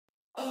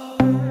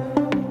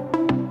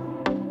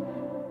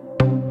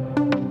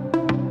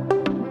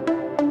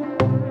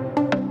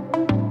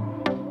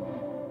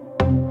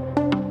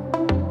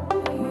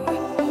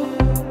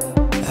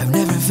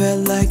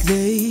felt like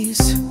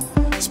this,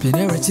 spin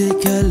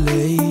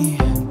erratically.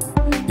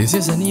 This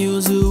is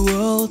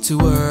unusual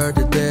toward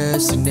the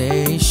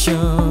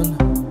destination.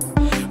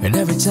 And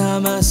every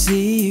time I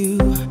see you,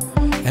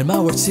 and my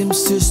world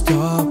seems to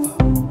stop,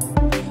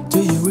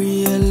 do you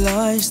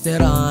realize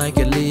that I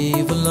can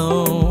live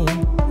alone?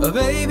 Oh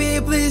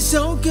baby, please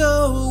don't go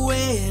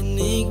away and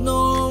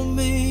ignore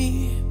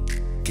me,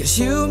 'cause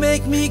you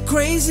make me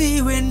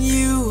crazy when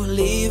you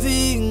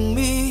leaving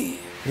me.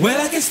 Well,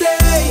 I can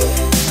stay,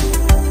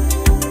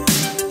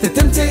 the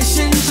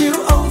temptations you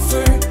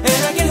offer,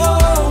 and I can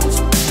hold,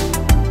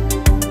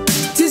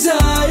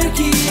 desire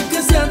keep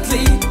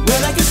constantly.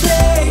 Well, I can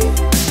stay,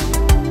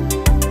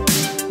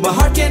 my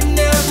heart can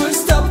never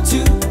stop to,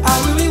 I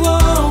really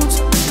want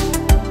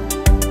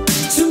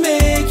to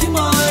make you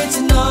mine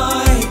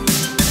tonight.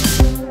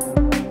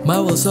 My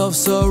walls of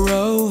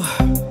sorrow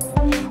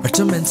are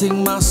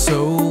tormenting my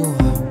soul.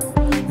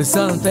 With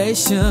silent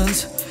patience,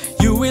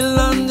 you will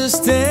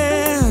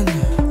understand.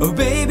 Oh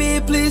baby,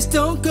 please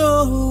don't go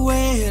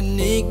away and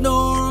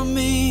ignore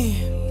me,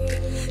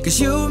 'cause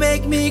you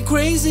make me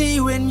crazy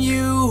when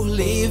you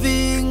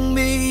leaving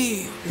me.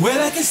 Well,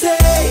 I can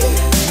stay,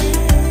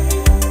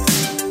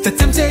 the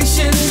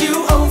temptations you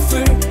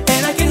offer,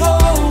 and I can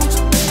hold,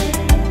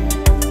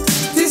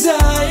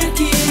 desire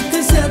keep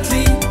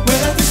constantly.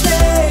 Well, I can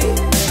stay,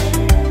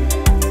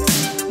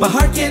 my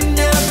heart can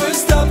never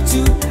stop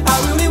to, I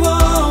really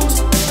want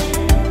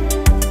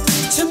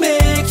to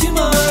make you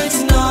mine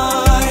tonight.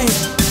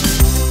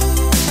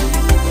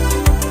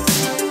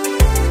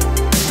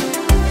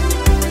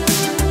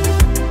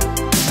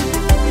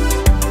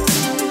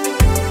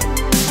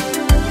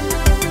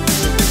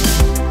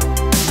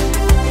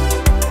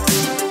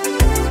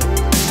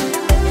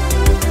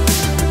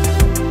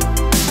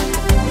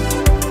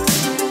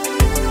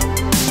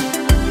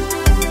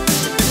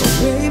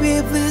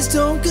 Please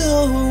don't go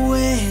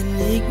away and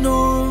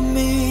ignore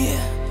me,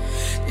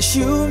 'cause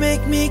you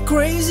make me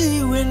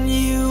crazy when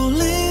you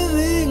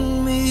leaving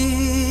me.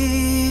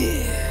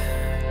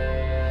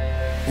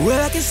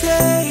 Well, I can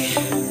stay,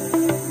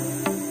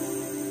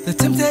 the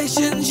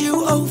temptations you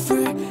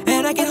offer,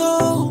 and I can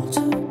hold,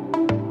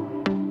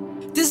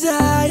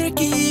 desire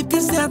keep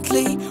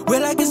constantly.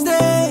 Well, I can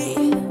stay,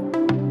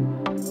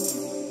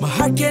 my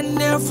heart can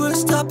never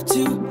stop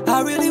to, I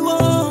really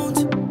want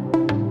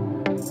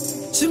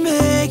to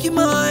make you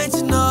mine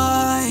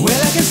tonight.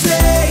 Well, I can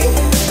stay,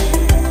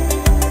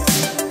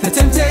 the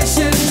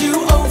temptations you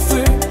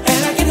offer,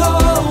 and I can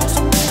hold,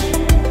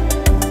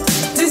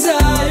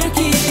 desire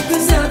keep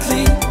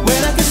constantly.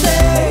 Well, I can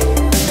stay,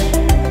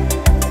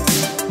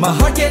 my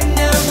heart can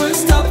never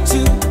stop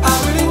to, I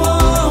really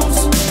want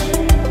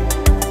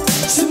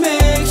to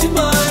make you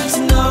mine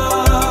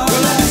tonight.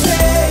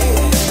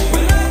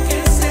 Well, I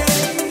can stay,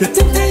 the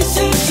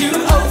temptations you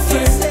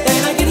offer,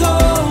 and I can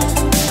hold,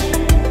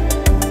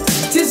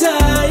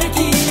 desire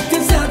keep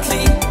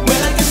constantly.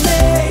 Well, I can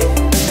stay,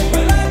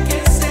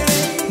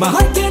 my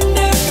heart